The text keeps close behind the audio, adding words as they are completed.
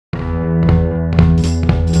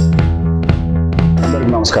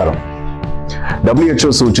నమస్కారం. WHO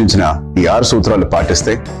సూచించిన ఈ 6 సూత్రాలు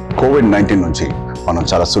పాటిస్తే కోవిడ్-19 నుంచి మనం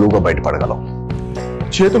చాలా సులువుగా బయటపడగలం.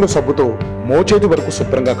 చేతుల సబ్బుతో మోచేతి వరకు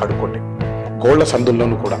శుభ్రంగా కడుక్కోండి. గోళ్ల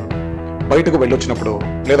సందుల్లోనూ కూడా. బయటకు వెళ్ళొచ్చినప్పుడు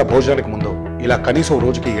లేదా భోజనానికి ముందు ఇలా కనీసం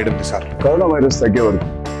రోజుకి 7-8 సార్లు. కరోనా వైరస్ తగ్గే వరకు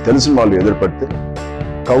తెలిసిన వాళ్ళు ఎదురుపడితే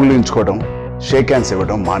కౌగిలించుకోవడం, షేక్ హ్యాండ్స్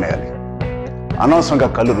ఇవ్వడం మానేయాలి. అనవసరంగా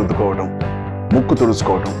కళ్ళు రుద్దుకోవడం, ముక్కు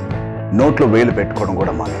తుడుచుకోవడం, నోట్లో వేలు పెట్టుకోవడం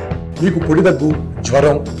కూడా మానేయాలి. మీకు పొడి దగ్గు,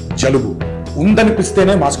 జ్వరం, జలుబు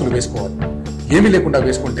ఉందనిపిస్తేనే మాస్కులు వేసుకోవాలి. ఏమీ లేకుండా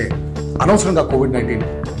వేసుకుంటే అనవసరంగా కోవిడ్-19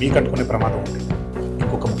 మీకు అంటుకునే ప్రమాదం ఉంది.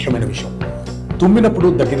 ఇంకొక ముఖ్యమైన విషయం, తుమ్మినప్పుడు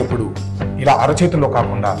దగ్గినప్పుడు ఇలా అరచేతుల్లో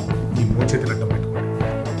కాకుండా ఈ మోచేతులు అడ్డం పెట్టుకోండి.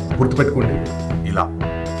 గుర్తుపెట్టుకోండి, ఇలా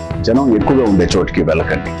జనం ఎక్కువగా ఉండే చోటికి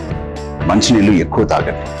వెళ్ళకండి. మంచినీళ్ళు ఎక్కువ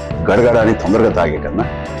తాగండి. గడగడాన్ని తొందరగా తాగే కన్నా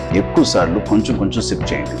ఎక్కువ సార్లు కొంచెం కొంచెం సిప్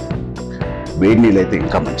చేయండి. వేడి నీళ్ళు అయితే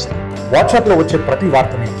ఇంకా మంచిది. వాట్సాప్లో వచ్చే ప్రతి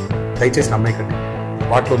వార్తని దయచేసి నమ్మేయకండి.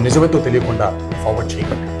 వాటిలో నిజమేతో తెలియకుండా ఫార్వర్డ్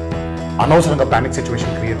చేయకండి. అనవసరంగా పానిక్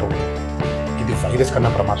సిచ్యువేషన్ క్రియేట్ అవుతుంది. ఇది వైరస్ కన్నా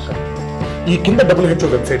ప్రమాదకరం. ఈ కింద WHO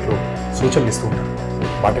వెబ్సైట్లో సూచనలు ఇస్తూ ఉంటారు,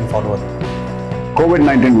 వాటిని ఫాలో అవ్వండి.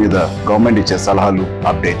 కోవిడ్-19 మీద గవర్నమెంట్ ఇచ్చే సలహాలు,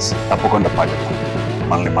 అప్డేట్స్ తప్పకుండా పాటిద్దాం.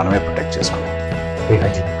 మనల్ని మనమే ప్రొటెక్ట్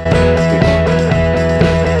చేసుకోవాలి.